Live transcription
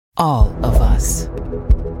All of us.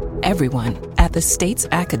 Everyone at the state's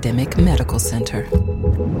academic medical center.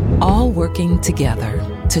 All working together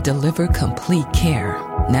to deliver complete care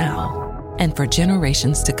now and for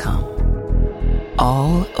generations to come.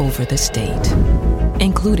 All over the state,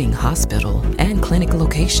 including hospital and clinic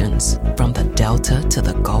locations from the Delta to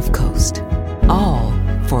the Gulf Coast. All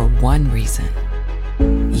for one reason.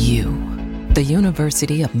 You, the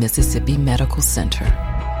University of Mississippi Medical Center.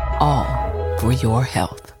 All for your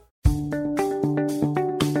health.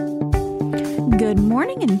 Good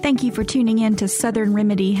morning, and thank you for tuning in to Southern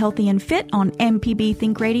Remedy Healthy and Fit on MPB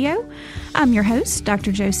Think Radio. I'm your host,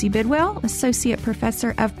 Dr. Josie Bidwell, Associate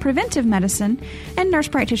Professor of Preventive Medicine and Nurse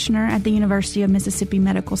Practitioner at the University of Mississippi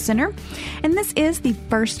Medical Center. And this is the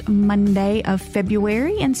first Monday of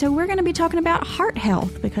February, and so we're going to be talking about heart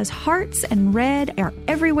health because hearts and red are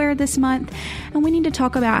everywhere this month, and we need to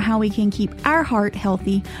talk about how we can keep our heart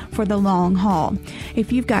healthy for the long haul.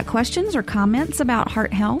 If you've got questions or comments about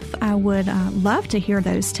heart health, I would love to hear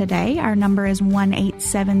those today. Our number is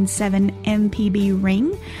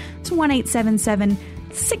 1-877-MPB-RING. It's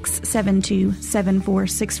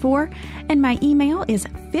 1-877-672-7464. And my email is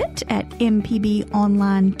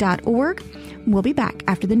fit@mpbonline.org. We'll be back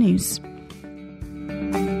after the news.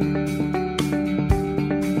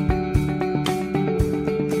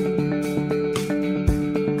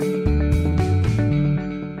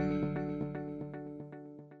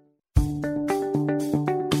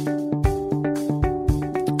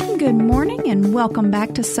 Good morning and welcome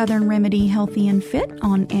back to Southern Remedy Healthy and Fit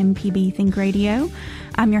on MPB Think Radio.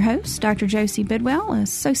 I'm your host, Dr. Josie Bidwell,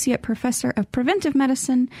 Associate Professor of Preventive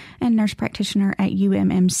Medicine and Nurse Practitioner at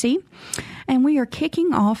UMMC. And we are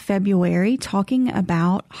kicking off February talking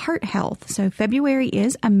about heart health. So February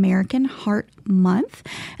is American Heart Month.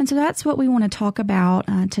 And so that's what we want to talk about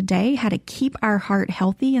today, how to keep our heart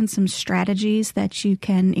healthy and some strategies that you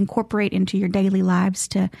can incorporate into your daily lives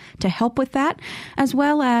to help with that, as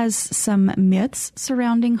well as some myths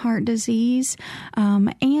surrounding heart disease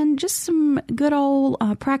and just some good old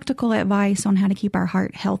practical advice on how to keep our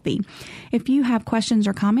heart healthy. If you have questions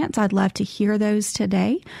or comments, I'd love to hear those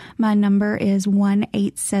today. My number is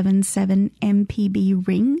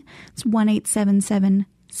 1-877-MPB-RING. It's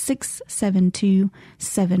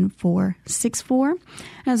 1-877-672-7464.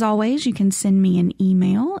 As always, you can send me an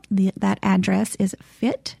email. That address is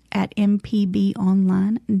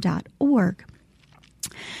fit@mpbonline.org.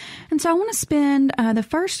 And so I want to spend the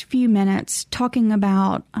first few minutes talking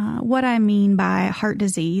about what I mean by heart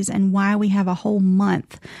disease and why we have a whole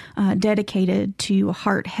month dedicated to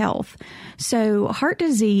heart health. So heart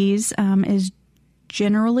disease is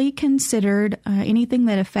generally considered anything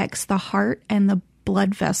that affects the heart and the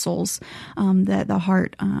blood vessels that the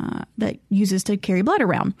heart that uses to carry blood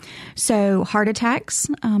around. So heart attacks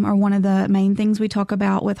are one of the main things we talk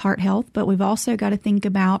about with heart health, but we've also got to think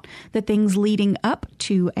about the things leading up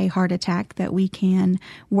to a heart attack that we can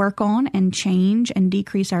work on and change and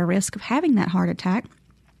decrease our risk of having that heart attack.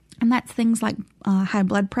 And that's things like high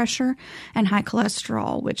blood pressure and high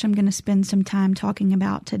cholesterol, which I'm going to spend some time talking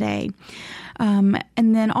about today. And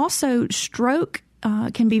then also stroke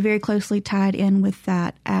can be very closely tied in with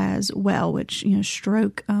that as well, which,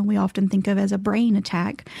 stroke we often think of as a brain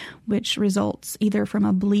attack, which results either from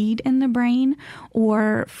a bleed in the brain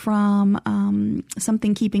or from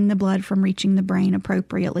something keeping the blood from reaching the brain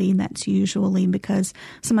appropriately. That's usually because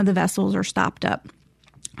some of the vessels are stopped up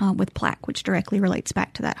with plaque, which directly relates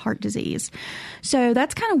back to that heart disease. So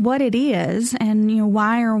that's kind of what it is. And,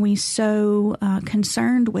 why are we so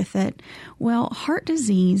concerned with it? Well, heart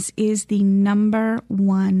disease is the number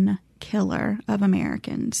one killer of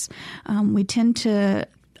Americans. We tend to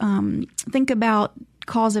think about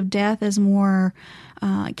cause of death as more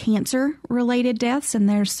cancer-related deaths, and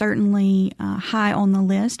they're certainly high on the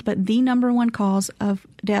list. But the number one cause of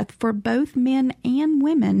death for both men and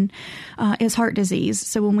women is heart disease.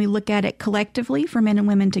 So when we look at it collectively for men and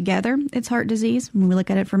women together, it's heart disease. When we look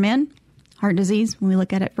at it for men, heart disease. When we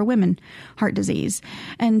look at it for women, heart disease.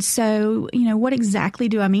 And so, what exactly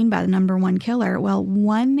do I mean by the number one killer? Well,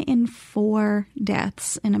 1 in 4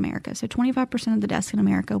 deaths in America, so 25% of the deaths in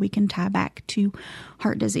America, we can tie back to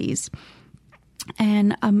heart disease.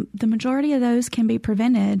 And the majority of those can be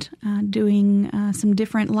prevented doing some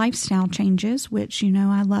different lifestyle changes, which,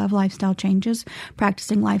 I love lifestyle changes,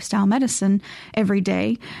 practicing lifestyle medicine every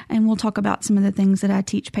day. And we'll talk about some of the things that I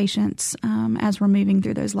teach patients as we're moving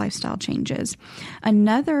through those lifestyle changes.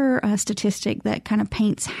 Another statistic that kind of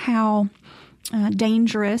paints how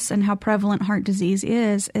dangerous and how prevalent heart disease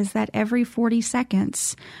is that every 40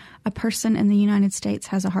 seconds, a person in the United States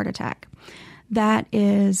has a heart attack. that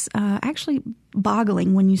is actually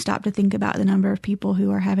boggling when you stop to think about the number of people who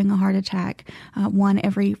are having a heart attack, 1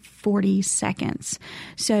 every 40 seconds.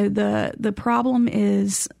 So the problem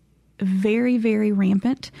is very, very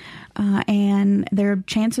rampant, and their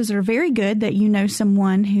chances are very good that you know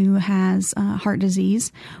someone who has heart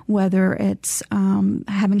disease, whether it's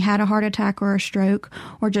having had a heart attack or a stroke,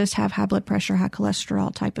 or just have high blood pressure, high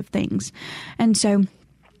cholesterol type of things. And so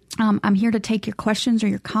I'm here to take your questions or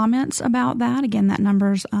your comments about that. Again, that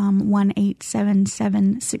number's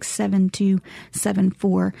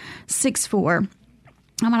 1-877-672-7464.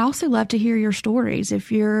 I'd also love to hear your stories.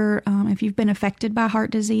 If you've been affected by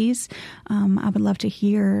heart disease, I would love to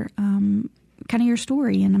hear kind of your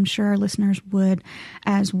story, and I'm sure our listeners would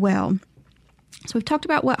as well. So we've talked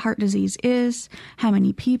about what heart disease is, how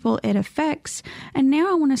many people it affects, and now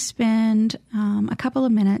I want to spend a couple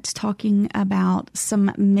of minutes talking about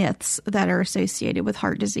some myths that are associated with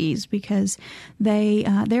heart disease, because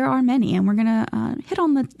there are many, and we're going to hit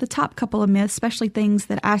on the top couple of myths, especially things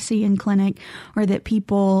that I see in clinic or that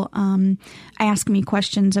people ask me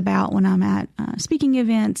questions about when I'm at speaking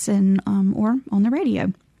events and or on the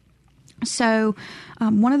radio. So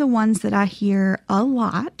one of the ones that I hear a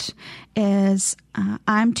lot is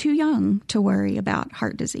I'm too young to worry about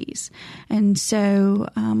heart disease. And so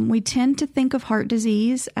we tend to think of heart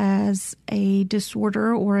disease as a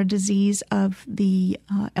disorder or a disease of the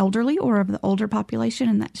elderly or of the older population,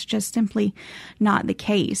 and that's just simply not the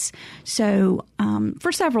case. So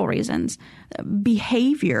for several reasons,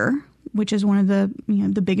 behavior, which is one of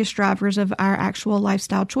the biggest drivers of our actual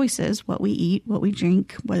lifestyle choices, what we eat, what we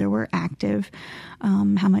drink, whether we're active,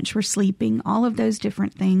 how much we're sleeping, all of those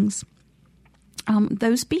different things.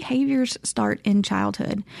 Those behaviors start in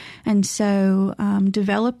childhood. And so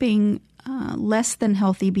developing less than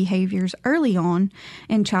healthy behaviors early on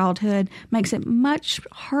in childhood makes it much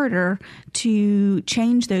harder to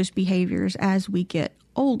change those behaviors as we get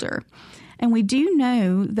older. And we do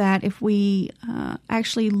know that if we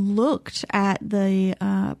actually looked at the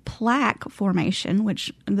plaque formation,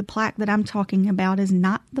 which the plaque that I'm talking about is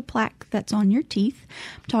not the plaque that's on your teeth.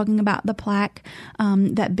 I'm talking about the plaque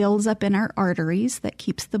that builds up in our arteries that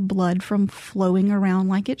keeps the blood from flowing around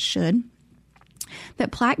like it should.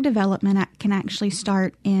 That plaque development can actually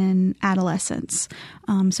start in adolescence.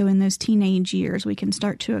 So in those teenage years, we can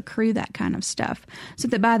start to accrue that kind of stuff. So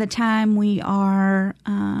that by the time we are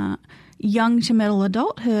young to middle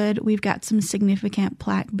adulthood, we've got some significant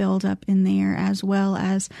plaque buildup in there, as well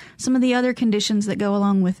as some of the other conditions that go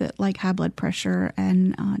along with it, like high blood pressure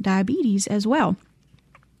and diabetes as well.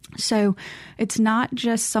 So it's not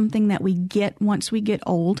just something that we get once we get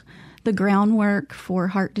old. The groundwork for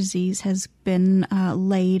heart disease has been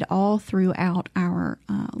laid all throughout our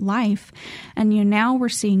life. And now we're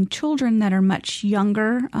seeing children that are much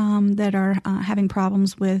younger that are having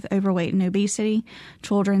problems with overweight and obesity,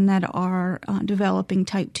 children that are developing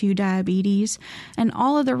type 2 diabetes. And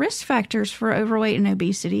all of the risk factors for overweight and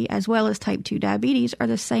obesity, as well as type 2 diabetes, are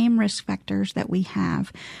the same risk factors that we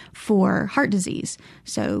have for heart disease.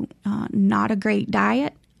 So not a great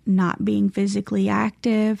diet, not being physically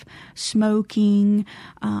active, smoking,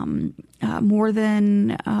 more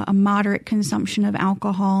than a moderate consumption of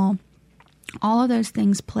alcohol. All of those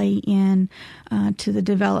things play in to the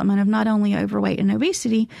development of not only overweight and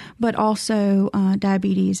obesity, but also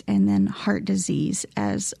diabetes and then heart disease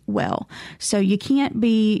as well. So you can't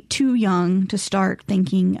be too young to start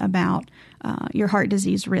thinking about your heart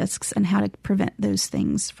disease risks and how to prevent those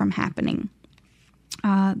things from happening.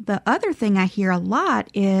 The other thing I hear a lot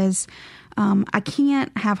is I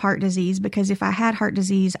can't have heart disease because if I had heart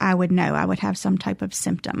disease, I would know. I would have some type of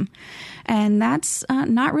symptom. And that's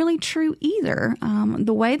not really true either.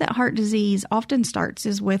 The way that heart disease often starts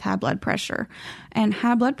is with high blood pressure. And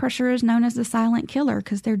high blood pressure is known as the silent killer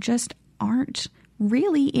because there just aren't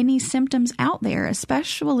really any symptoms out there,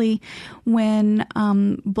 especially when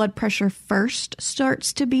blood pressure first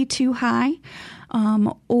starts to be too high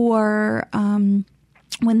or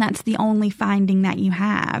when that's the only finding that you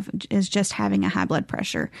have is just having a high blood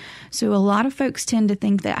pressure. So a lot of folks tend to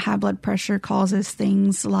think that high blood pressure causes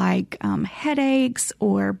things like headaches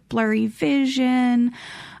or blurry vision.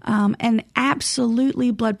 And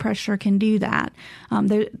absolutely blood pressure can do that.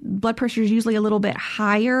 The blood pressure is usually a little bit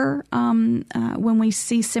higher when we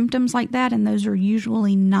see symptoms like that, and those are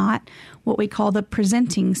usually not what we call the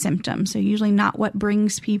presenting symptoms. So usually not what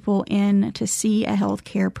brings people in to see a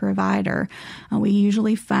healthcare provider. We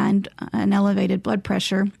usually find an elevated blood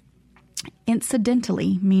pressure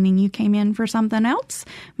incidentally, meaning you came in for something else,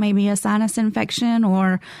 maybe a sinus infection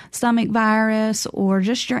or stomach virus or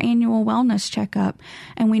just your annual wellness checkup,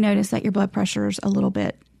 and we notice that your blood pressure is a little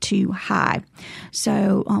bit too high.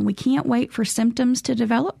 So we can't wait for symptoms to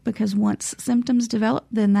develop, because once symptoms develop,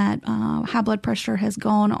 then that high blood pressure has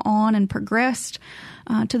gone on and progressed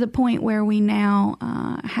to the point where we now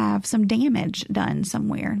have some damage done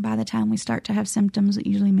somewhere. By the time we start to have symptoms, it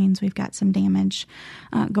usually means we've got some damage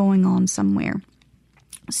going on somewhere.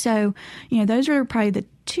 So, those are probably the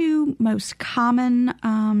two most common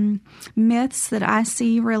myths that I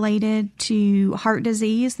see related to heart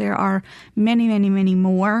disease. There are many, many, many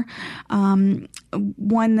more.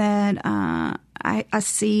 One that I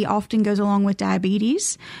see often goes along with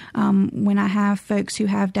diabetes. When I have folks who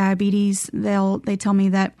have diabetes, they tell me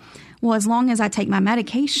that, well, as long as I take my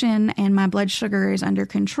medication and my blood sugar is under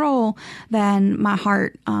control, then my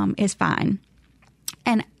heart is fine.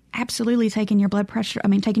 And absolutely taking your blood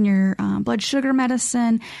sugar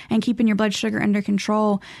medicine and keeping your blood sugar under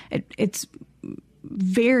control, it's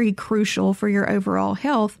very crucial for your overall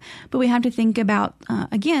health. But we have to think about,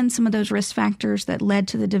 again, some of those risk factors that led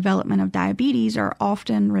to the development of diabetes are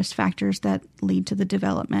often risk factors that lead to the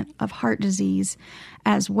development of heart disease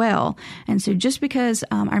as well. And so just because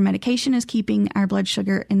our medication is keeping our blood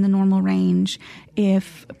sugar in the normal range,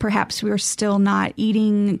 if perhaps we're still not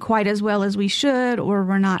eating quite as well as we should, or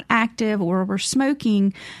we're not active, or we're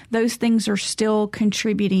smoking, those things are still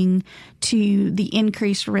contributing to the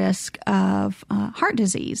increased risk of heart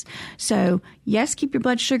disease. So yes, keep your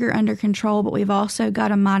blood sugar under control, but we've also got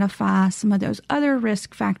to modify some of those other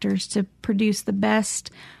risk factors to produce the best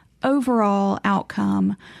overall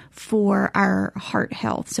outcome for our heart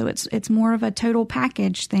health. So it's more of a total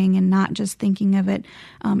package thing, and not just thinking of it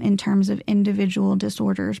in terms of individual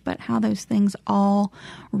disorders, but how those things all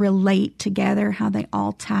relate together, how they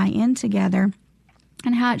all tie in together,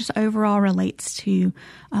 and how it just overall relates to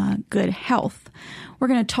good health. We're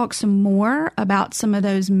going to talk some more about some of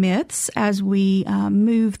those myths as we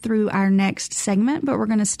move through our next segment, but we're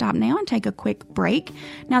going to stop now and take a quick break.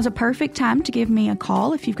 Now's a perfect time to give me a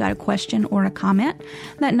call if you've got a question or a comment.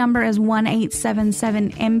 That number is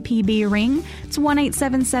 1-877-MPB-RING. It's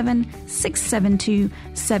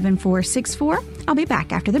 1-877-672-7464. I'll be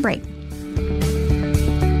back after the break.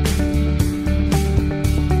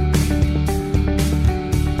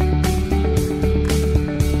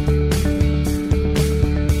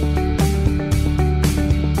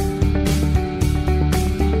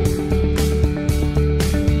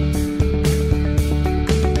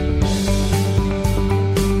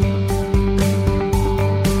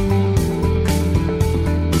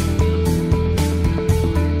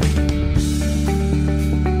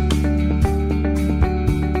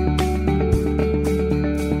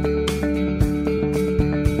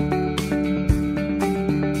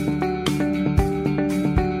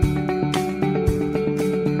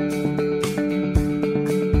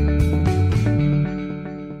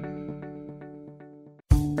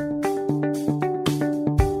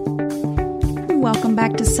 Welcome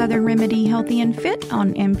back to Southern Remedy Healthy and Fit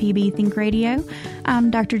on MPB Think Radio. I'm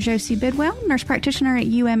Dr. Josie Bidwell, nurse practitioner at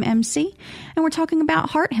UMMC, and we're talking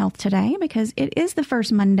about heart health today because it is the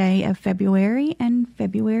first Monday of February, and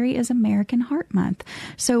February is American Heart Month.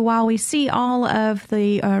 So while we see all of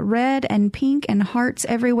the red and pink and hearts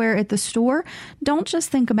everywhere at the store, don't just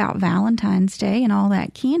think about Valentine's Day and all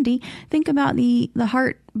that candy. Think about the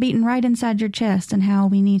heart beating right inside your chest and how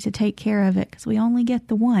we need to take care of it, because we only get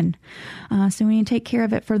the one. So we need to take care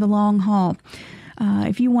of it for the long haul.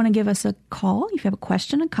 If you want to give us a call, if you have a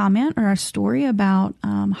question, a comment, or a story about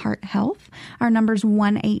heart health, our number is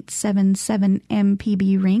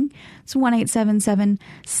 1-877-MPB-RING. It's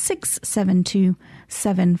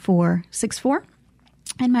 1-877-672-7464.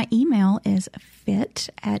 And my email is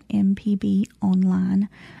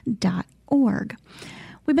fit@mpbonline.org.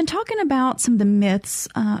 We've been talking about some of the myths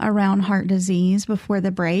around heart disease before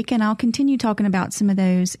the break, and I'll continue talking about some of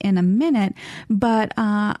those in a minute, but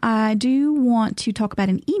I do want to talk about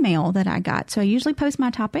an email that I got. So I usually post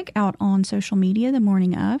my topic out on social media the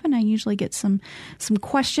morning of, and I usually get some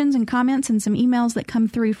questions and comments and some emails that come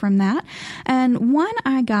through from that. And one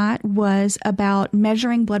I got was about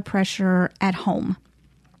measuring blood pressure at home.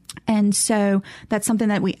 And so that's something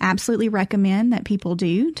that we absolutely recommend that people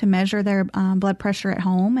do, to measure their blood pressure at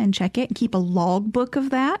home and check it and keep a log book of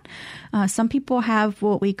that. Some people have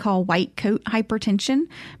what we call white coat hypertension,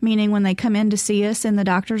 meaning when they come in to see us in the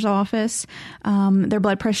doctor's office, their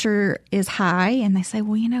blood pressure is high, and they say,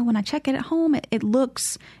 well, when I check it at home, it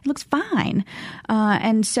looks fine.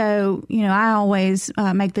 And so, I always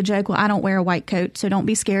make the joke, well, I don't wear a white coat, so don't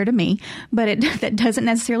be scared of me. But that doesn't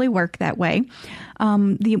necessarily work that way.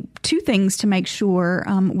 The two things to make sure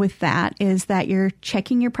with that is that you're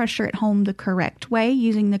checking your pressure at home the correct way,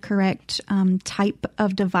 using the correct type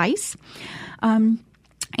of device.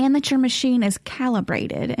 and that your machine is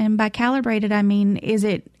calibrated. And by calibrated, I mean, is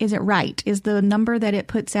it right? Is the number that it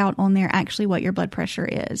puts out on there actually what your blood pressure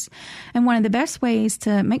is? And one of the best ways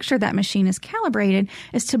to make sure that machine is calibrated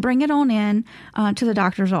is to bring it on in to the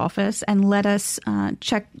doctor's office and let us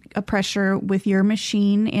check a pressure with your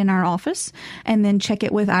machine in our office, and then check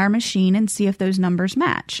it with our machine and see if those numbers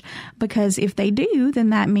match. Because if they do, then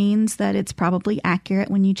that means that it's probably accurate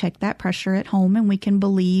when you check that pressure at home, and we can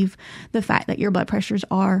believe the fact that your blood pressures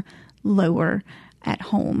are lower at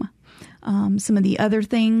home. Some of the other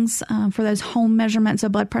things for those home measurements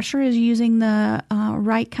of blood pressure is using the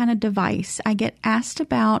right kind of device. I get asked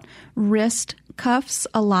about wrist cuffs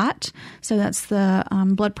a lot. So that's the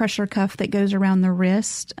blood pressure cuff that goes around the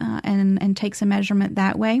wrist and takes a measurement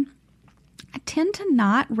that way. I tend to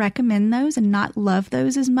not recommend those and not love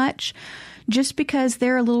those as much, just because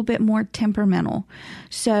they're a little bit more temperamental.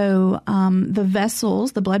 So the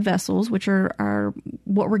vessels, the blood vessels, which are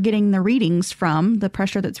what we're getting the readings from, the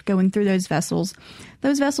pressure that's going through those vessels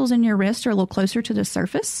in your wrist are a little closer to the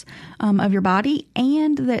surface of your body,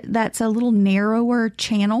 and that's a little narrower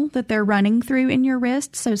channel that they're running through in your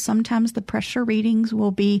wrist. So sometimes the pressure readings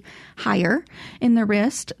will be higher in the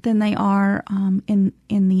wrist than they are in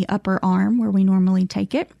the upper arm where we normally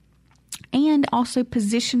take it. And also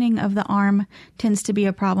positioning of the arm tends to be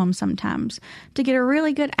a problem sometimes. To get a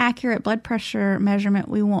really good, accurate blood pressure measurement,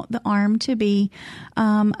 we want the arm to be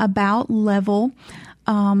about level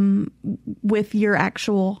with your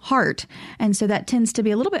actual heart. And so that tends to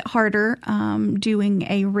be a little bit harder doing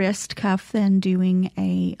a wrist cuff than doing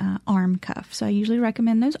a arm cuff. So I usually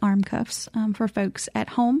recommend those arm cuffs for folks at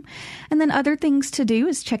home. And then other things to do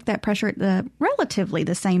is check that pressure at relatively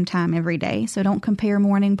the same time every day. So don't compare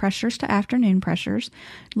morning pressures to afternoon pressures.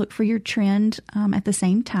 Look for your trend at the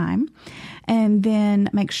same time. And then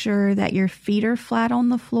make sure that your feet are flat on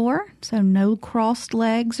the floor. So no crossed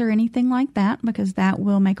legs or anything like that, because that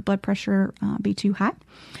will make blood pressure be too high.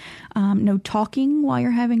 No talking while you're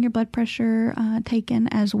having your blood pressure taken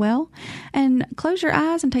as well. And close your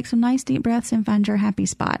eyes and take some nice deep breaths and find your happy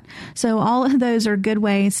spot. So all of those are good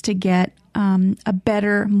ways to get a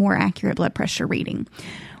better, more accurate blood pressure reading.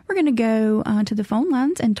 We're going to go to the phone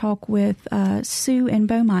lines and talk with Sue in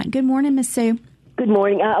Beaumont. Good morning, Miss Sue. Good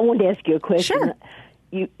morning. I wanted to ask you a question. Sure.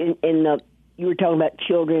 You were talking about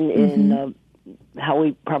children and how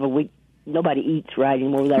nobody eats right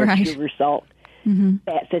anymore without sugar, salt,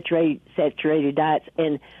 fat, saturated diets,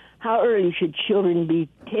 and how early should children be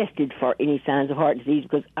tested for any signs of heart disease?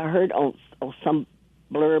 Because I heard on some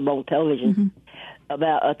blurb on television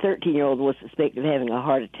about a 13-year-old was suspected of having a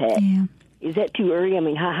heart attack. Yeah. Is that too early? I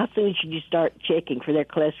mean, how soon should you start checking for their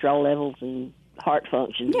cholesterol levels and heart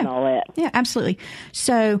functions and all that? Yeah, absolutely.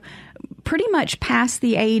 So pretty much past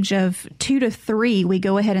the age of 2 to 3, we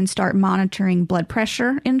go ahead and start monitoring blood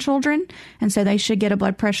pressure in children. And so they should get a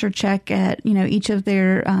blood pressure check at, each of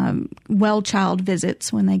their well child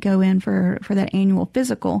visits when they go in for that annual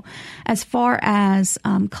physical. As far as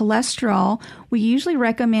cholesterol, we usually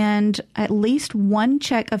recommend at least one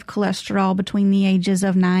check of cholesterol between the ages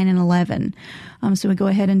of 9 and 11. So we go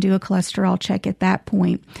ahead and do a cholesterol check at that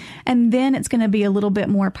point. And then it's going to be a little bit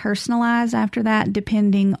more personalized after that,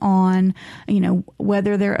 depending on,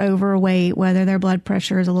 whether they're overweight, whether their blood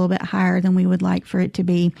pressure is a little bit higher than we would like for it to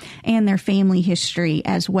be, and their family history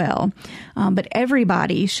as well. But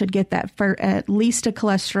everybody should get that for at least a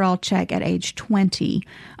cholesterol check at age 20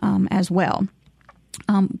 as well.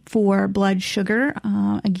 For blood sugar,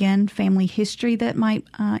 again, family history that might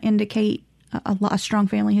indicate a strong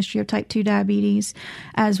family history of type 2 diabetes,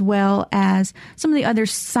 as well as some of the other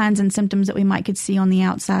signs and symptoms that we could see on the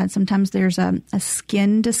outside. Sometimes there's a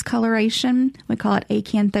skin discoloration. We call it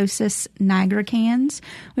acanthosis nigricans,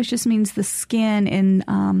 which just means the skin in,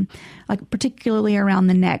 particularly around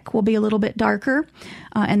the neck, will be a little bit darker,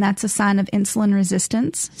 and that's a sign of insulin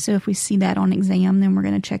resistance. So if we see that on exam, then we're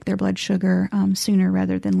going to check their blood sugar sooner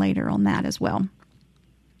rather than later on that as well.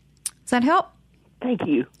 Does that help? Thank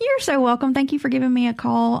you. You're so welcome. Thank you for giving me a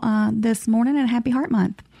call this morning, and Happy Heart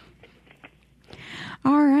Month.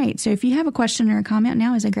 All right. So if you have a question or a comment,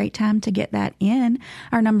 now is a great time to get that in.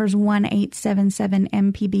 Our number is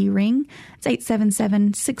 1-877-MPB-RING. It's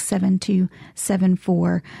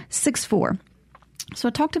 877-672-7464. So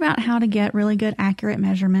I talked about how to get really good, accurate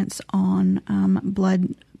measurements on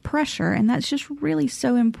blood pressure, and that's just really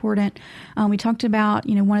so important. We talked about,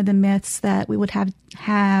 one of the myths that we would have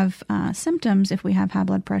symptoms if we have high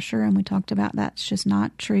blood pressure, and we talked about that's just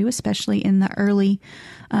not true, especially in the early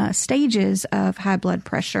stages of high blood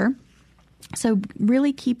pressure. So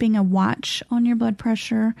really keeping a watch on your blood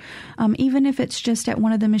pressure, even if it's just at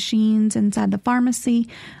one of the machines inside the pharmacy,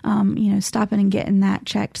 stopping and getting that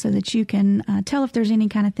checked so that you can tell if there's any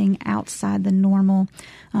kind of thing outside the normal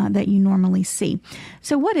that you normally see.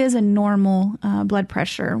 So what is a normal blood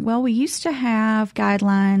pressure? Well, we used to have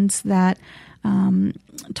guidelines that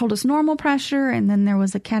told us normal pressure, and then there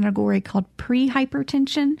was a category called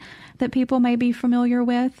pre-hypertension that people may be familiar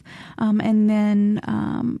with, and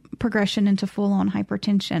then progression into full-on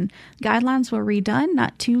hypertension. Guidelines were redone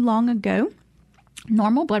not too long ago.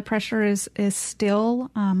 Normal blood pressure is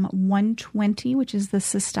still 120, which is the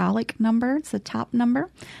systolic number. It's the top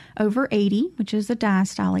number, over 80, which is the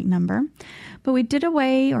diastolic number. But they did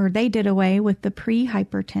away with the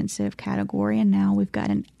pre-hypertensive category, and now we've got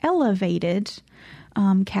an elevated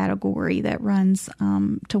category that runs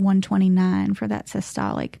to 129 for that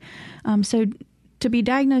systolic. So to be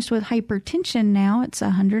diagnosed with hypertension now, it's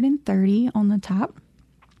 130 on the top.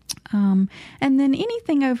 And then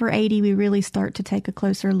anything over 80, we really start to take a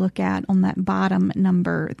closer look at on that bottom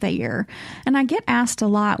number there. And I get asked a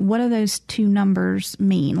lot, what do those two numbers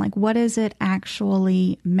mean? Like, what is it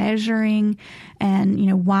actually measuring?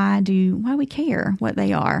 And, why we care what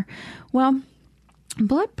they are? Well,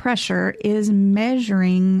 blood pressure is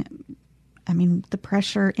measuring, the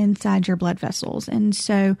pressure inside your blood vessels. And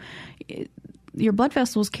so your blood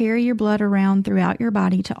vessels carry your blood around throughout your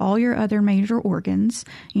body to all your other major organs.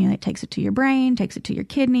 It takes it to your brain, takes it to your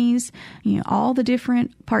kidneys, all the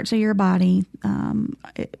different parts of your body.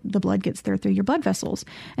 The blood gets there through your blood vessels.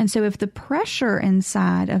 And so if the pressure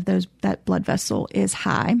inside of that blood vessel is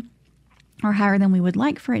high, or higher than we would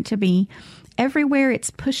like for it to be, everywhere it's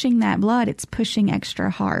pushing that blood, it's pushing extra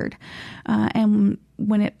hard. And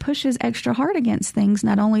when it pushes extra hard against things,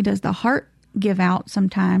 not only does the heart give out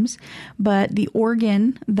sometimes, but the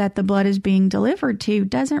organ that the blood is being delivered to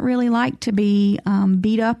doesn't really like to be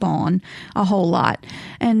beat up on a whole lot.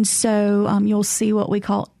 And so you'll see what we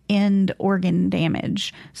call end organ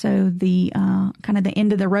damage. So the kind of the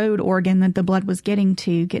end of the road organ that the blood was getting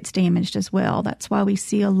to gets damaged as well. That's why we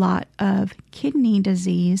see a lot of kidney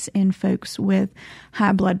disease in folks with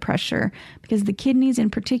high blood pressure, because the kidneys in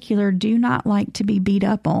particular do not like to be beat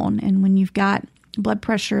up on. And when you've got blood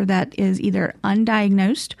pressure that is either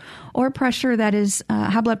undiagnosed or pressure that is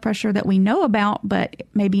high blood pressure that we know about but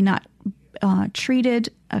maybe not treated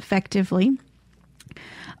effectively,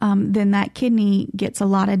 then that kidney gets a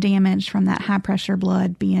lot of damage from that high pressure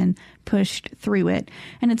blood being pushed through it.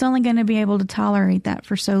 And it's only going to be able to tolerate that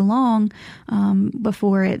for so long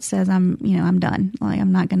before it says, I'm done. Like,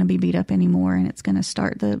 I'm not going to be beat up anymore. And it's going to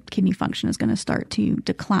start, the kidney function is going to start to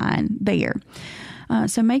decline there.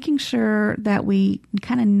 So making sure that we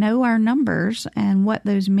kind of know our numbers and what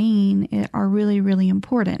those mean are really, really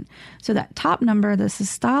important. So that top number, the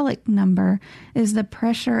systolic number, is the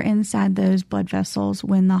pressure inside those blood vessels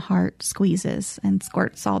when the heart squeezes and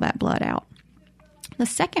squirts all that blood out. The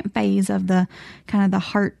second phase of the kind of the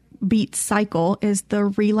heartbeat cycle is the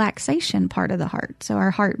relaxation part of the heart. So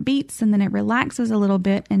our heart beats and then it relaxes a little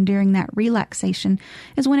bit, and during that relaxation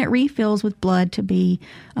is when it refills with blood to be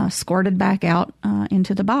squirted back out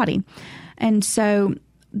into the body. And so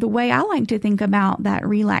the way I like to think about that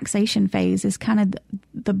relaxation phase is kind of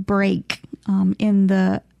the break in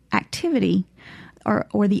the activity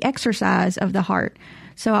or the exercise of the heart.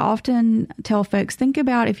 So I often tell folks, think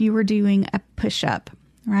about if you were doing a push-up,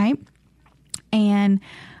 right? And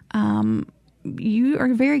you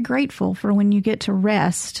are very grateful for when you get to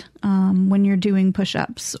rest when you're doing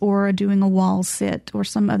push-ups or doing a wall sit or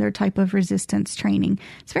some other type of resistance training.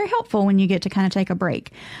 It's very helpful when you get to kind of take a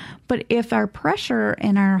break. But if our pressure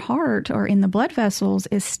in our heart or in the blood vessels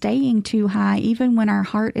is staying too high, even when our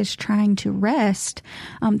heart is trying to rest,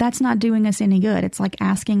 that's not doing us any good. It's like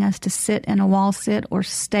asking us to sit in a wall sit or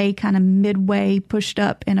stay kind of midway pushed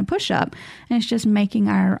up in a push-up. And it's just making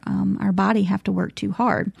our body have to work too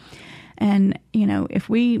hard. And, if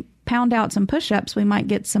we pound out some push-ups, we might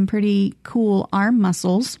get some pretty cool arm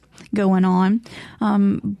muscles going on.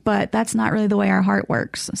 But that's not really the way our heart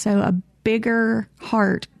works. So a bigger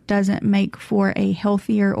heart doesn't make for a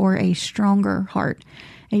healthier or a stronger heart.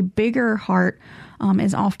 A bigger heart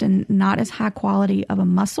is often not as high quality of a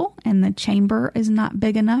muscle, and the chamber is not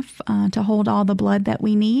big enough to hold all the blood that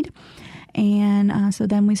we need. And so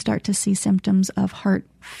then we start to see symptoms of heart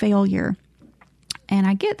failure. And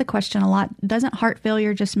I get the question a lot, doesn't heart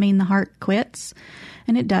failure just mean the heart quits?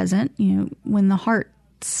 And it doesn't. When the heart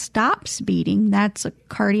stops beating, that's a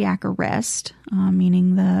cardiac arrest,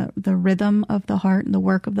 meaning the rhythm of the heart and the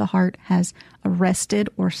work of the heart has arrested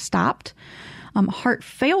or stopped. Heart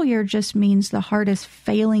failure just means the heart is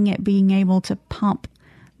failing at being able to pump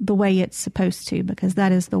the way it's supposed to, because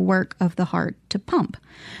that is the work of the heart to pump.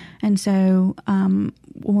 And so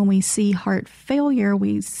when we see heart failure,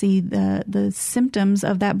 we see the symptoms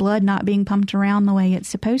of that blood not being pumped around the way it's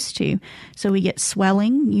supposed to. So we get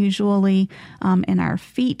swelling, usually in our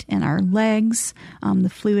feet and our legs. The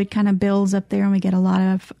fluid kind of builds up there, and we get a lot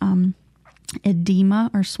of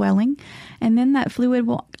edema or swelling. And then that fluid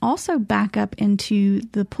will also back up into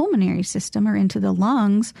the pulmonary system or into the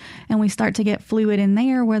lungs, and we start to get fluid in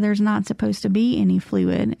there where there's not supposed to be any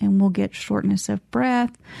fluid, and we'll get shortness of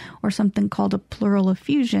breath or something called a pleural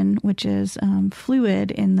effusion, which is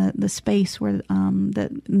fluid in the space where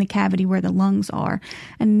in the cavity where the lungs are.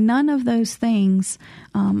 And none of those things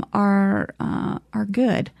are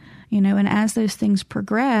good. And as those things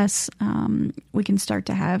progress, we can start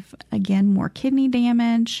to have, again, more kidney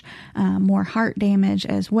damage, more heart damage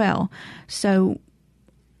as well. So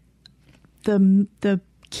the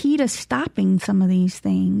key to stopping some of these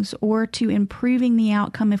things, or to improving the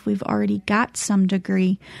outcome if we've already got some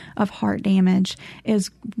degree of heart damage, is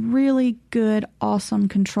really good, awesome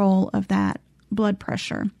control of that blood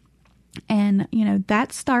pressure. And,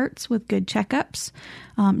 that starts with good checkups,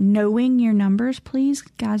 knowing your numbers. Please,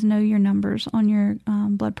 guys, know your numbers on your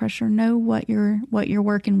blood pressure. Know what you're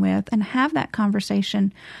working with, and have that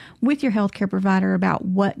conversation with your healthcare provider about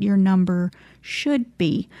what your number should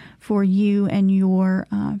be for you and your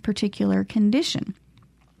particular condition.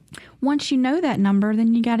 Once you know that number,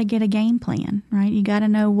 then you got to get a game plan, right? You got to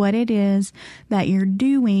know what it is that you're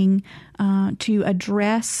doing to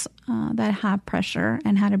address that high pressure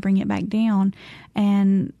and how to bring it back down.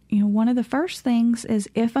 And, one of the first things is,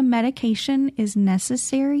 if a medication is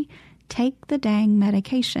necessary, take the dang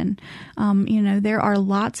medication. There are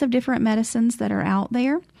lots of different medicines that are out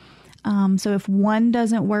there. So if one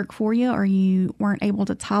doesn't work for you, or you weren't able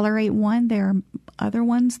to tolerate one, there are other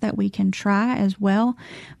ones that we can try as well.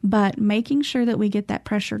 But making sure that we get that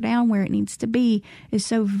pressure down where it needs to be is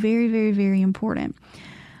so very, very, very important.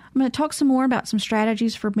 I'm going to talk some more about some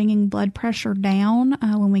strategies for bringing blood pressure down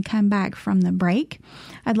when we come back from the break.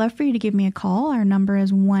 I'd love for you to give me a call. Our number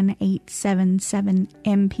is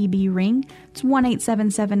 1-877-MPB-RING. It's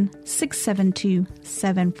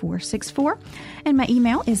 1-877-672-7464. And my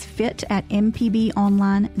email is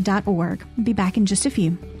fit@mpbonline.org. I'll be back in just a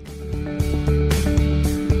few.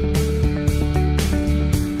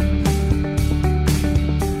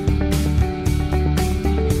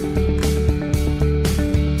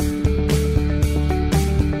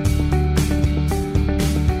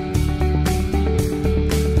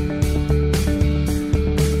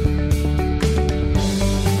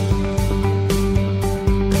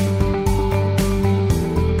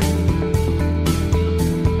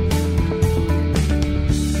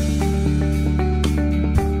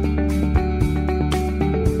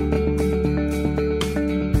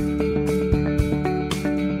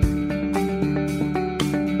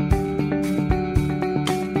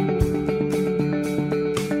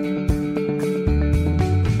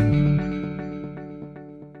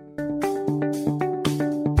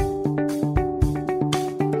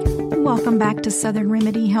 Welcome back to Southern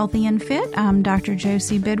Remedy Healthy and Fit. I'm Dr.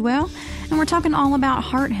 Josie Bidwell, and we're talking all about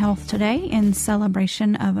heart health today in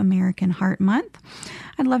celebration of American Heart Month.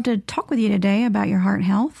 I'd love to talk with you today about your heart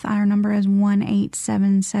health. Our number is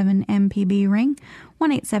 1-877-MPB-RING,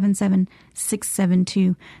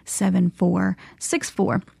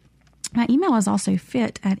 1-877-672-7464. My email is also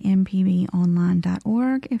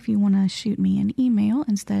fit@mpbonline.org if you want to shoot me an email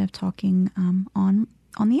instead of talking on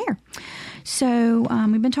the air. So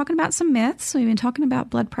we've been talking about some myths. We've been talking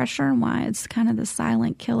about blood pressure and why it's kind of the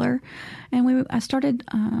silent killer. And I started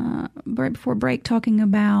right before break talking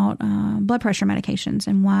about blood pressure medications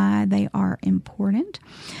and why they are important.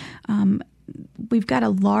 We've got a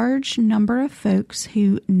large number of folks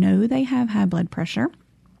who know they have high blood pressure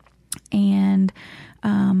and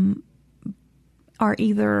are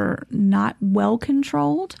either not well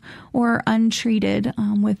controlled or untreated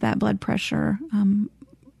with that blood pressure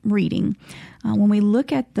reading. When we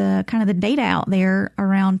look at the kind of the data out there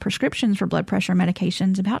around prescriptions for blood pressure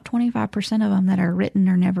medications, about 25% of them that are written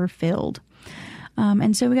are never filled.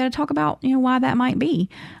 And so we got to talk about, why that might be.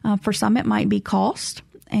 For some, it might be cost.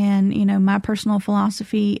 And, my personal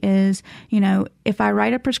philosophy is, if I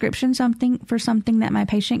write a prescription for something that my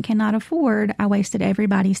patient cannot afford, I wasted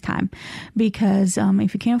everybody's time, because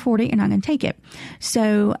if you can't afford it, you're not going to take it.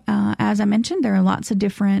 So as I mentioned, there are lots of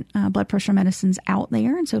different blood pressure medicines out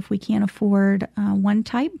there. And so if we can't afford one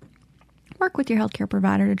type, work with your healthcare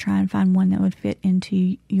provider to try and find one that would fit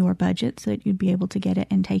into your budget so that you'd be able to get it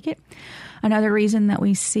and take it. Another reason that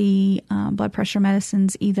we see blood pressure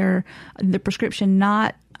medicines, either the prescription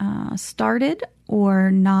not started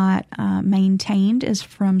or not maintained is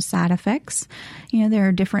from side effects. There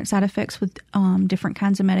are different side effects with different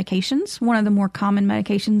kinds of medications. One of the more common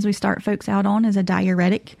medications we start folks out on is a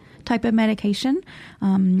diuretic type of medication.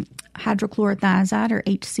 Hydrochlorothiazide, or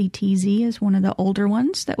HCTZ, is one of the older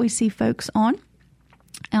ones that we see folks on.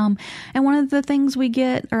 And one of the things we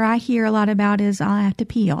get, or I hear a lot about, is I have to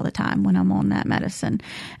pee all the time when I'm on that medicine.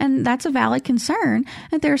 And that's a valid concern.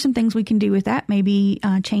 And there are some things we can do with that, maybe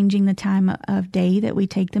changing the time of day that we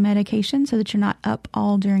take the medication so that you're not up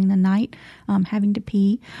all during the night having to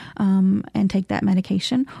pee and take that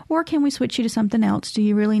medication. Or can we switch you to something else? Do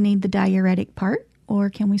you really need the diuretic part? Or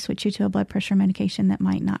can we switch you to a blood pressure medication that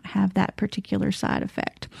might not have that particular side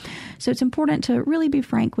effect? So it's important to really be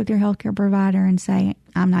frank with your healthcare provider and say,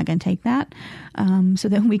 I'm not going to take that, so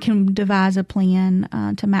that we can devise a plan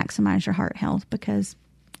to maximize your heart health, because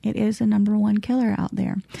it is the number one killer out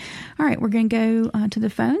there. All right, we're going to go to the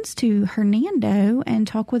phones to Hernando and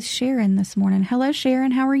talk with Sharon this morning. Hello,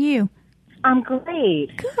 Sharon. How are you? I'm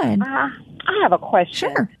great. Good. I have a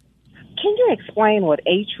question. Sure. Can you explain what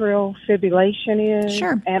atrial fibrillation is?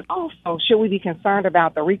 Sure. And also, should we be concerned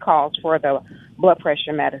about the recalls for the blood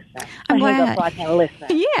pressure medicine? I'm glad. So I can listen.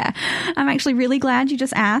 Yeah. I'm actually really glad you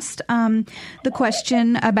just asked the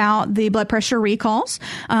question about the blood pressure recalls,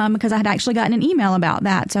 because I had actually gotten an email about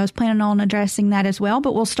that. So I was planning on addressing that as well.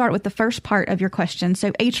 But we'll start with the first part of your question.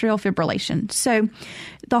 So atrial fibrillation. So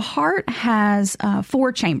the heart has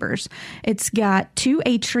 4 chambers. It's got 2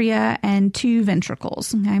 atria and 2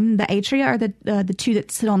 ventricles. Okay? The atria are the 2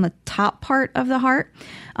 that sit on the top part of the heart.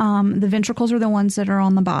 The ventricles are the ones that are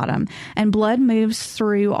on the bottom. And blood moves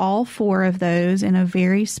through all 4 of those in a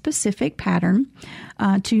very specific pattern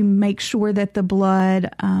to make sure that the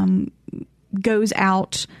blood goes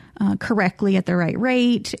out correctly at the right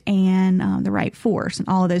rate and the right force and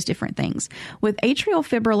all of those different things. With atrial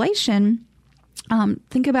fibrillation,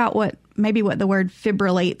 think about what the word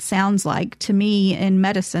fibrillate sounds like to me in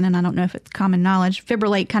medicine, and I don't know if it's common knowledge.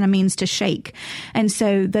 Fibrillate kind of means to shake. And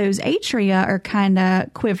so those atria are kind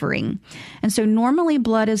of quivering. And so normally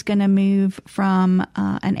blood is going to move from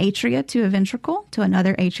an atria to a ventricle, to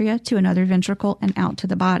another atria, to another ventricle, and out to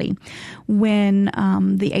the body. When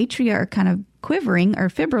the atria are kind of quivering or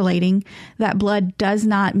fibrillating, that blood does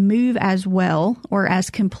not move as well or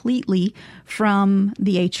as completely from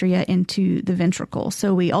the atria into the ventricle.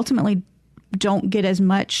 So we ultimately don't get as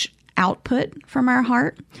much output from our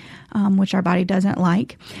heart, which our body doesn't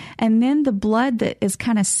like. And then the blood that is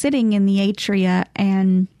kind of sitting in the atria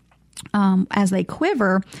and as they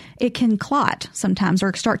quiver, it can clot sometimes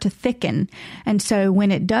or start to thicken. And so when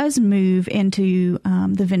it does move into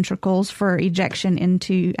the ventricles for ejection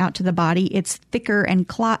out to the body, it's thicker and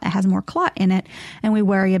it has more clot in it. And we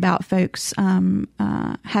worry about folks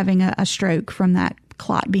having a stroke from that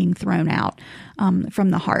clot being thrown out from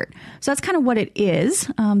the heart. So that's kind of what it is.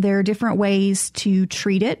 There are different ways to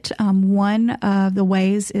treat it. One of the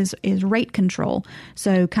ways is rate control.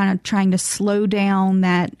 So kind of trying to slow down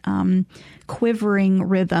that quivering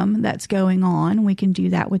rhythm that's going on. We can do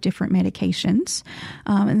that with different medications.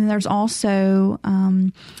 And then there's also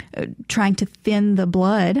trying to thin the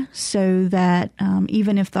blood so that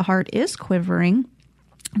even if the heart is quivering,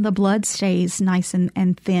 the blood stays nice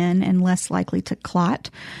and thin and less likely to clot.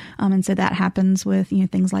 And so that happens with,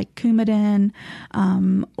 things like Coumadin,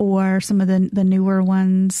 or some of the newer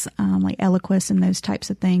ones, like Eliquis and those types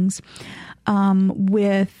of things.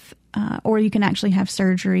 Or you can actually have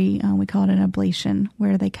surgery. We call it an ablation,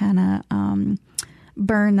 where they kind of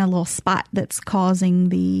burn the little spot that's causing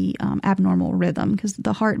the abnormal rhythm, because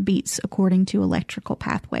the heart beats according to electrical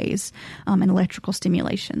pathways and electrical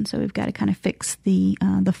stimulation. So we've got to kind of fix the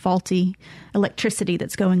faulty electricity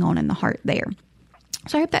that's going on in the heart there.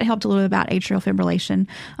 So I hope that helped a little bit about atrial fibrillation.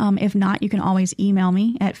 If not, you can always email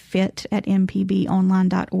me at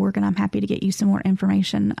fit@mpbonline.org, and I'm happy to get you some more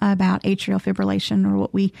information about atrial fibrillation, or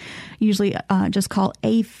what we usually just call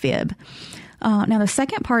AFib. Now, the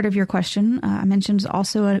second part of your question, I mentioned, is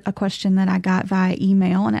also a question that I got via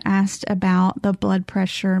email, and it asked about the blood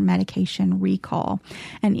pressure medication recall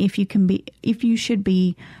and if you should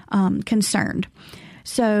be concerned.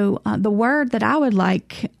 So the word that I would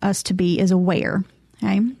like us to be is aware.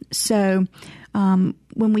 Okay, so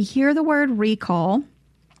when we hear the word recall,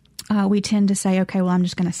 we tend to say, okay, well, I'm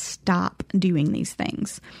just going to stop doing these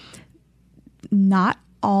things. Not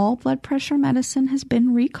all blood pressure medicine has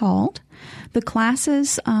been recalled. The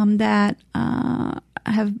classes that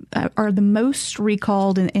are the most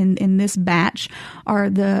recalled in this batch are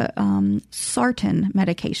the sartan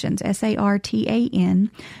medications, SARTAN.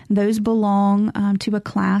 Those belong to a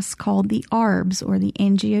class called the ARBs, or the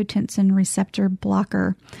angiotensin receptor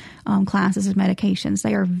blocker classes of medications.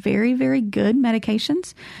 They are very, very good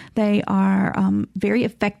medications. They are very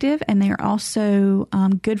effective, and they are also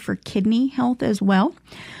good for kidney health as well.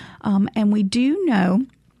 And we do know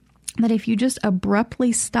that if you just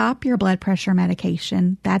abruptly stop your blood pressure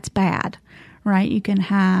medication, that's bad, right? You can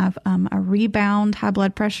have a rebound high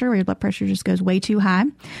blood pressure, where your blood pressure just goes way too high.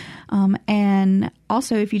 And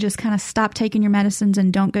also, if you just kind of stop taking your medicines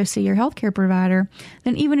and don't go see your healthcare provider,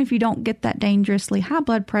 then even if you don't get that dangerously high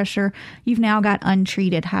blood pressure, you've now got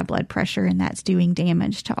untreated high blood pressure, and that's doing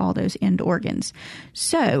damage to all those end organs.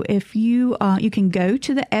 So if you can go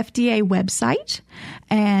to the FDA website,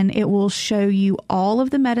 and it will show you all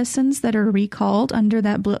of the medicines that are recalled under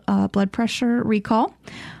that blood pressure recall,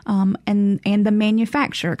 and the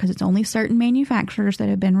manufacturer, because it's only certain manufacturers that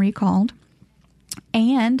have been recalled.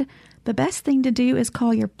 And the best thing to do is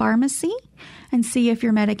call your pharmacy and see if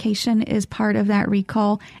your medication is part of that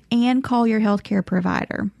recall, and call your healthcare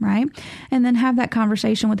provider, right? And then have that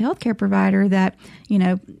conversation with the healthcare provider that,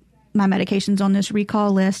 my medication's on this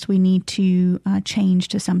recall list. We need to change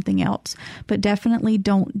to something else. But definitely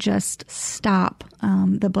don't just stop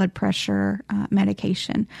the blood pressure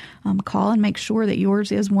medication. Call and make sure that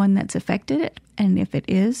yours is one that's affected. And if it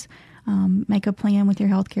is, make a plan with your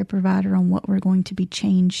healthcare provider on what we're going to be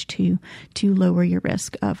changed to lower your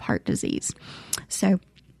risk of heart disease. So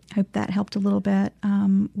I hope that helped a little bit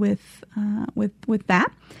with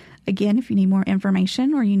that. Again, if you need more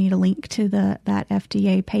information or you need a link to that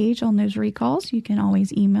FDA page on those recalls, you can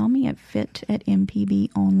always email me at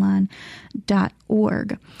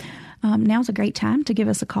fit@mpbonline.org. Now's a great time to give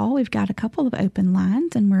us a call. We've got a couple of open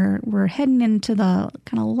lines, and we're heading into the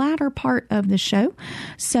kind of latter part of the show.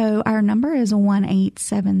 So our number is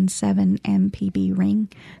 1-877-MPB-RING.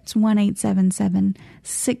 It's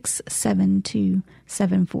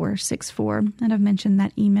 1-877-672-7464. And I've mentioned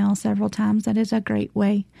that email several times. That is a great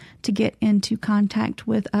way to get into contact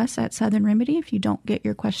with us at Southern Remedy if you don't get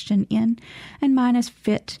your question in. And mine is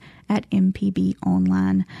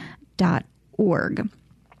fit@mpbonline.org.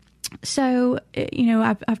 So,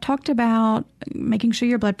 I've talked about making sure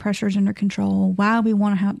your blood pressure is under control, why we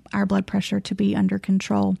want to have our blood pressure to be under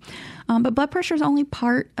control. But blood pressure is only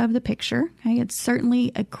part of the picture. Okay? It's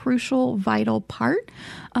certainly a crucial, vital part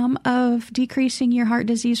of decreasing your heart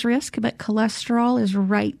disease risk, but cholesterol is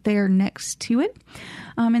right there next to it.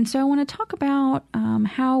 And so I want to talk about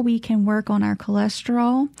how we can work on our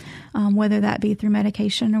cholesterol, whether that be through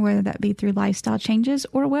medication or whether that be through lifestyle changes,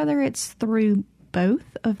 or whether it's through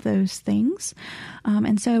both of those things.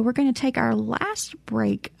 And so we're going to take our last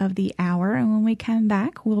break of the hour. And when we come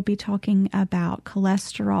back, we'll be talking about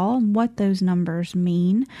cholesterol and what those numbers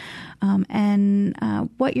mean, and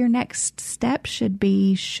what your next step should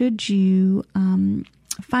be should you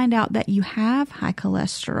find out that you have high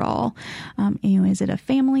cholesterol. Is it a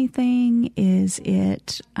family thing? Is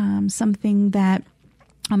it something that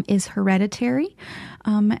is hereditary?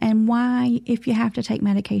 And why, if you have to take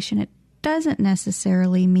medication, it doesn't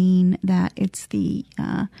necessarily mean that it's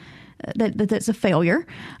that's a failure.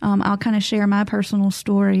 I'll kind of share my personal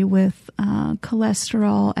story with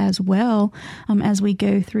cholesterol as well as we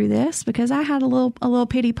go through this, because I had a little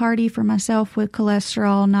pity party for myself with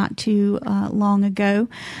cholesterol not too long ago,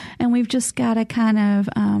 and we've just got to kind of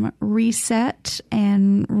reset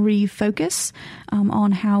and refocus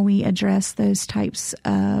on how we address those types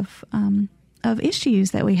of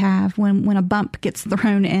issues that we have when a bump gets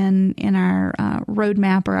thrown in our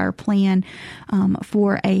roadmap or our plan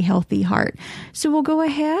for a healthy heart. So we'll go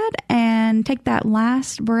ahead and take that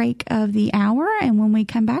last break of the hour, and when we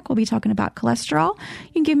come back, we'll be talking about cholesterol.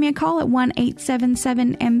 You can give me a call at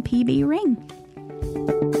 1-877-MPB-RING.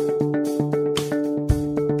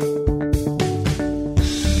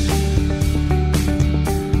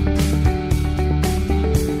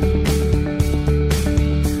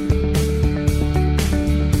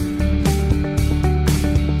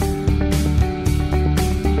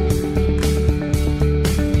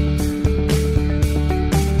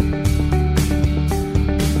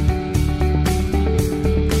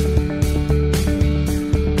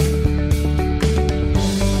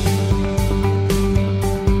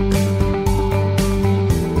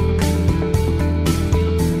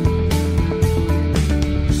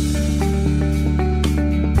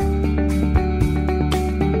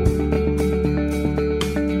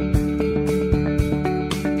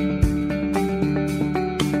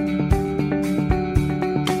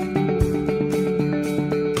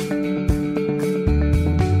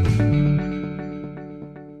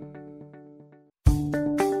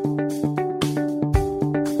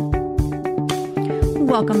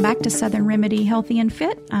 Welcome back to Southern Remedy Healthy and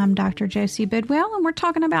Fit. I'm Dr. Josie Bidwell, and we're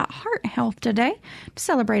talking about heart health today to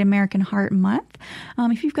celebrate American Heart Month.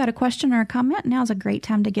 If you've got a question or a comment, now's a great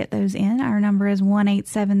time to get those in. Our number is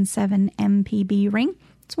 1-877-MPB-RING.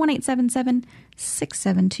 It's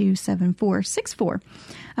 1-877-672-7464.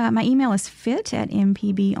 My email is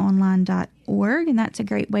fit@mpbonline.org, and that's a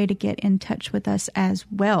great way to get in touch with us as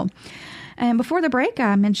well. And before the break,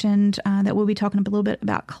 I mentioned that we'll be talking a little bit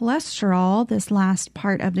about cholesterol this last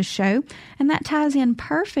part of the show, and that ties in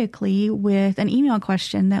perfectly with an email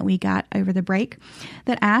question that we got over the break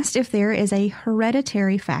that asked if there is a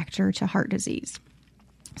hereditary factor to heart disease.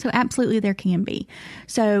 So absolutely there can be.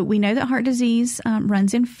 So we know that heart disease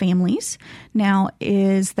runs in families. Now,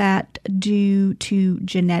 is that due to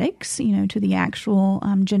genetics, to the actual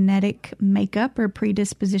genetic makeup or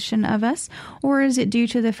predisposition of us? Or is it due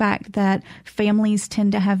to the fact that families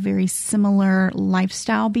tend to have very similar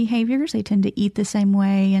lifestyle behaviors? They tend to eat the same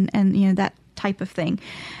way and that type of thing.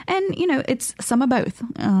 And, it's some of both.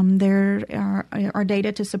 There are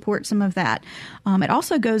data to support some of that. It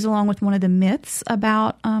also goes along with one of the myths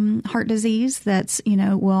about heart disease that's,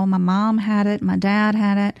 well, my mom had it, my dad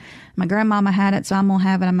had it, my grandmama had it, so I'm going to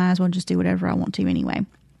have it. I might as well just do whatever I want to anyway.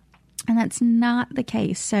 And that's not the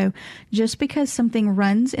case. So just because something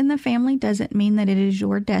runs in the family doesn't mean that it is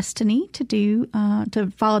your destiny to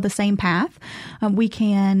follow the same path. We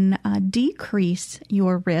can decrease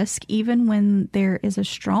your risk even when there is a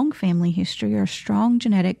strong family history or a strong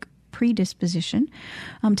genetic predisposition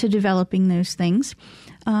to developing those things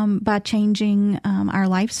by changing our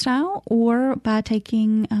lifestyle or by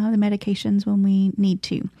taking the medications when we need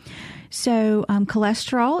to. So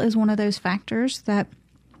cholesterol is one of those factors that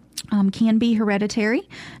can be hereditary,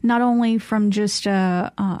 not only from just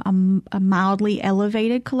a mildly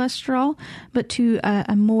elevated cholesterol, but to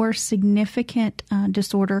a more significant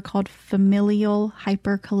disorder called familial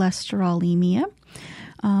hypercholesterolemia,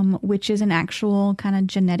 which is an actual kind of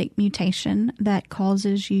genetic mutation that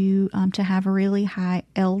causes you to have really high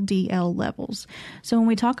LDL levels. So when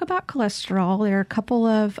we talk about cholesterol, there are a couple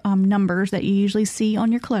of numbers that you usually see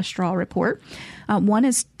on your cholesterol report. One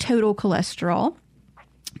is total cholesterol.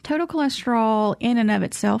 Total cholesterol in and of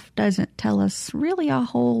itself doesn't tell us really a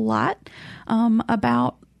whole lot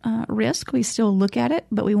about risk. We still look at it,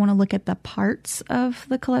 but we want to look at the parts of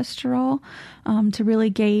the cholesterol to really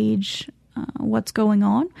gauge what's going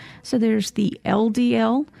on. So there's the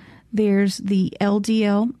LDL, there's the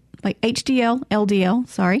LDL, like HDL,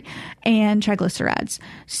 LDL, and triglycerides.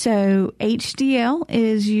 So HDL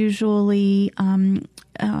is usually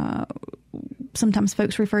sometimes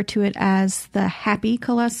folks refer to it as the happy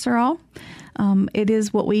cholesterol. It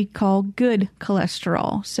is what we call good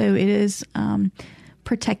cholesterol. So it is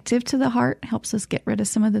protective to the heart, helps us get rid of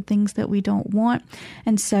some of the things that we don't want.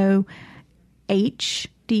 And so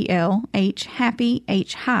HDL, H happy,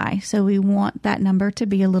 H high. So we want that number to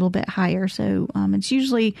be a little bit higher. So it's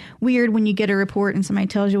usually weird when you get a report and somebody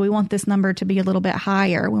tells you we want this number to be a little bit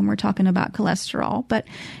higher when we're talking about cholesterol. But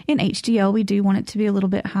in HDL, we do want it to be a little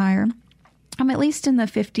bit higher. At least in the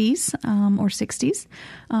 50s or 60s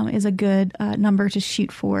is a good number to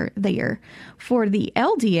shoot for there. For the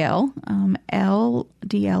LDL,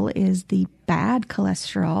 LDL is the bad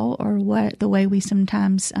cholesterol, or what the way we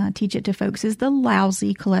sometimes teach it to folks is the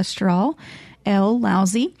lousy cholesterol, L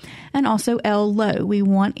lousy, and also L low. We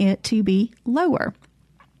want it to be lower.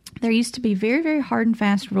 There used to be very, very hard and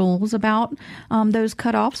fast rules about those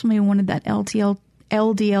cutoffs when we wanted that LDL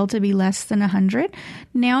to be less than 100.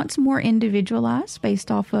 Now it's more individualized based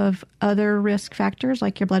off of other risk factors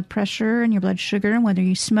like your blood pressure and your blood sugar and whether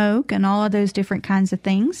you smoke and all of those different kinds of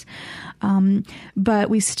things. But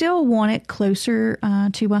we still want it closer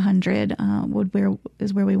to 100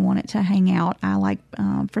 is where we want it to hang out. I like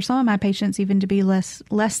for some of my patients even to be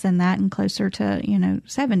less than that and closer to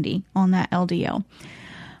 70 on that LDL.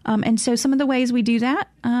 And so some of the ways we do that,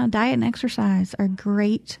 diet and exercise are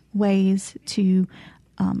great ways to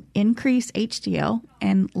increase HDL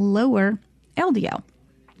and lower LDL.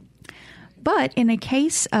 But in a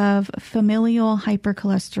case of familial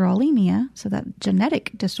hypercholesterolemia, so that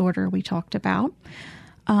genetic disorder we talked about,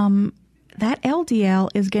 that LDL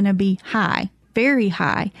is going to be high, very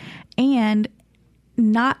high, and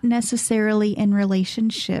not necessarily in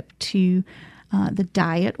relationship to the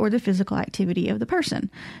diet or the physical activity of the person.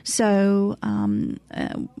 So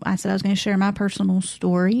I said I was going to share my personal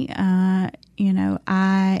story. I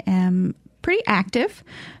am pretty active.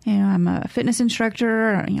 I'm a fitness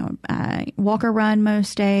instructor. I walk or run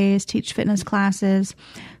most days, teach fitness classes.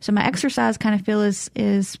 So my exercise kind of feel is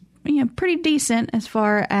pretty decent as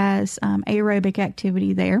far as aerobic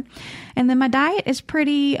activity there. And then my diet is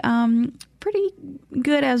pretty pretty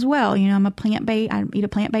good as well. You know, I eat a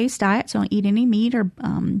plant-based diet, so I don't eat any meat or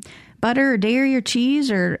butter or dairy or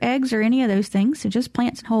cheese or eggs or any of those things. So just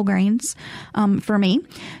plants and whole grains for me.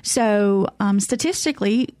 So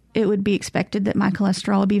statistically, it would be expected that my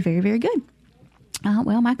cholesterol would be very, very good.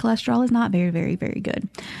 Well, my cholesterol is not very, very, very good.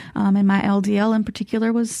 And my LDL in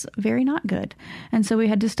particular was very not good. And so we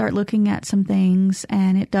had to start looking at some things,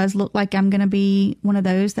 and it does look like I'm going to be one of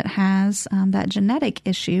those that has that genetic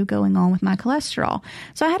issue going on with my cholesterol.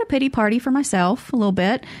 So I had a pity party for myself a little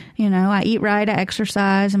bit. You know, I eat right, I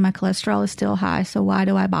exercise, and my cholesterol is still high. So why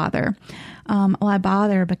do I bother? Well, I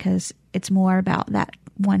bother because it's more about that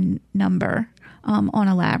one number. On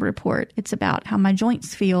a lab report. It's about how my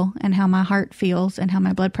joints feel and how my heart feels and how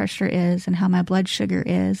my blood pressure is and how my blood sugar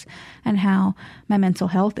is and how my mental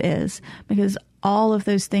health is, because all of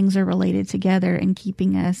those things are related together in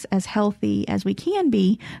keeping us as healthy as we can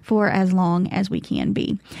be for as long as we can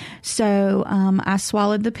be. So I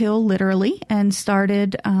swallowed the pill literally and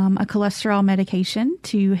started a cholesterol medication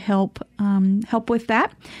to help with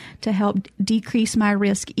that, to help decrease my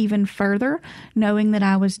risk even further, knowing that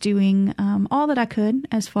I was doing all that I could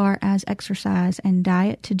as far as exercise and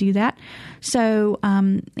diet to do that. So,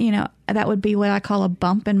 you know, that would be what I call a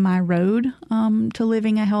bump in my road to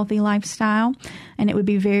living a healthy lifestyle. And it would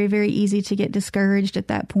be very, very easy to get discouraged at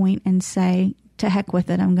that point and say, to heck with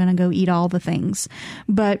it, I'm going to go eat all the things.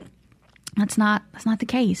 But that's not the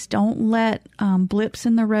case. Don't let blips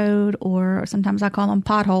in the road, or sometimes I call them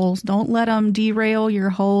potholes, don't let them derail your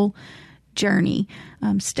whole journey.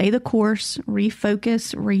 Stay the course,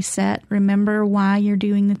 refocus, reset. Remember why you're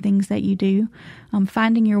doing the things that you do.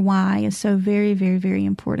 Finding your why is so very, very, very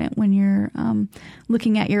important when you're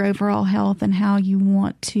looking at your overall health and how you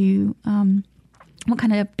want to, what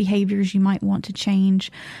kind of behaviors you might want to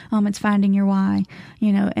change. It's finding your why,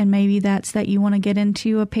 you know, and maybe that's that you want to get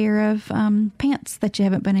into a pair of pants that you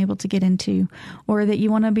haven't been able to get into, or that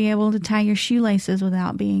you want to be able to tie your shoelaces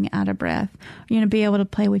without being out of breath. You want to be able to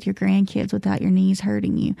play with your grandkids without your knees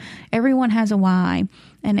hurting you. Everyone has a why,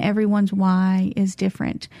 and everyone's why is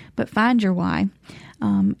different. But find your why,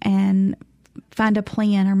 and find a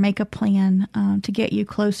plan or make a plan to get you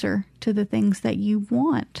closer to the things that you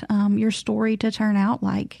want your story to turn out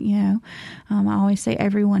like. You know, I always say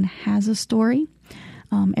everyone has a story.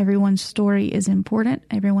 Everyone's story is important.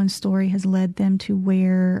 Everyone's story has led them to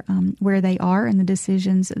where they are and the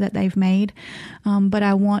decisions that they've made. But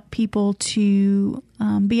I want people to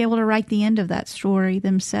be able to write the end of that story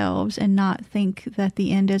themselves and not think that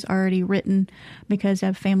the end is already written because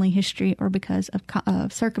of family history or because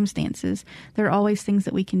of circumstances. There are always things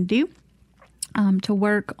that we can do to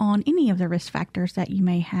work on any of the risk factors that you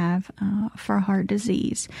may have for heart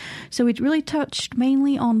disease. So we really touched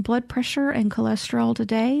mainly on blood pressure and cholesterol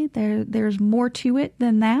today. There's more to it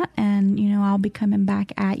than that, and you know, I'll be coming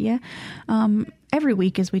back at you every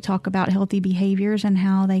week as we talk about healthy behaviors and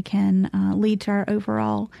how they can lead to our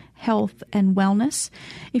overall health and wellness.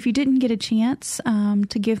 If you didn't get a chance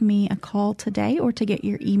to give me a call today or to get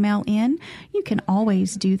your email in, you can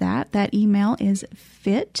always do that. That email is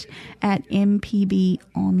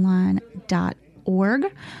fit@mpbonline.org.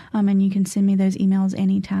 And you can send me those emails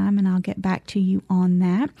anytime, and I'll get back to you on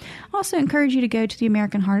that. I also encourage you to go to the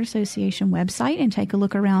American Heart Association website and take a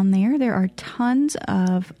look around there. There are tons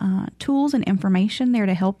of tools and information there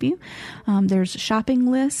to help you. There's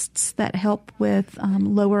shopping lists that help with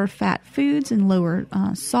lower fat foods and lower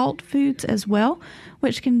salt foods as well,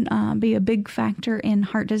 which can be a big factor in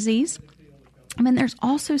heart disease. And then there's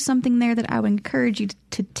also something there that I would encourage you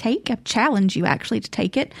to take. I challenge you actually to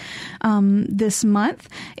take it this month.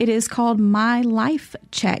 It is called My Life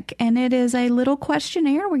Check, and it is a little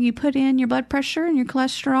questionnaire where you put in your blood pressure and your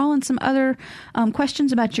cholesterol and some other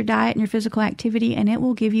questions about your diet and your physical activity, and it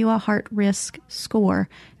will give you a heart risk score.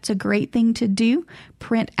 It's a great thing to do.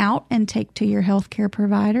 Print out and take to your healthcare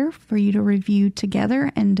provider for you to review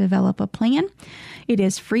together and develop a plan. It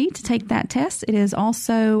is free to take that test. It is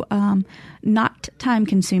also not time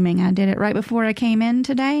consuming. I did it right before I came in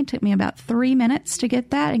today. It took me about 3 minutes to get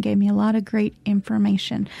that and gave me a lot of great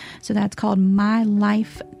information. So that's called My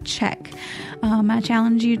Life Check. I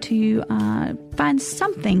challenge you to find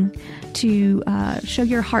something to show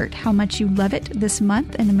your heart how much you love it this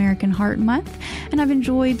month in American Heart Month. And I've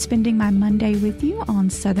enjoyed spending my Monday with you on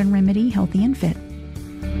Southern Remedy Healthy and Fit.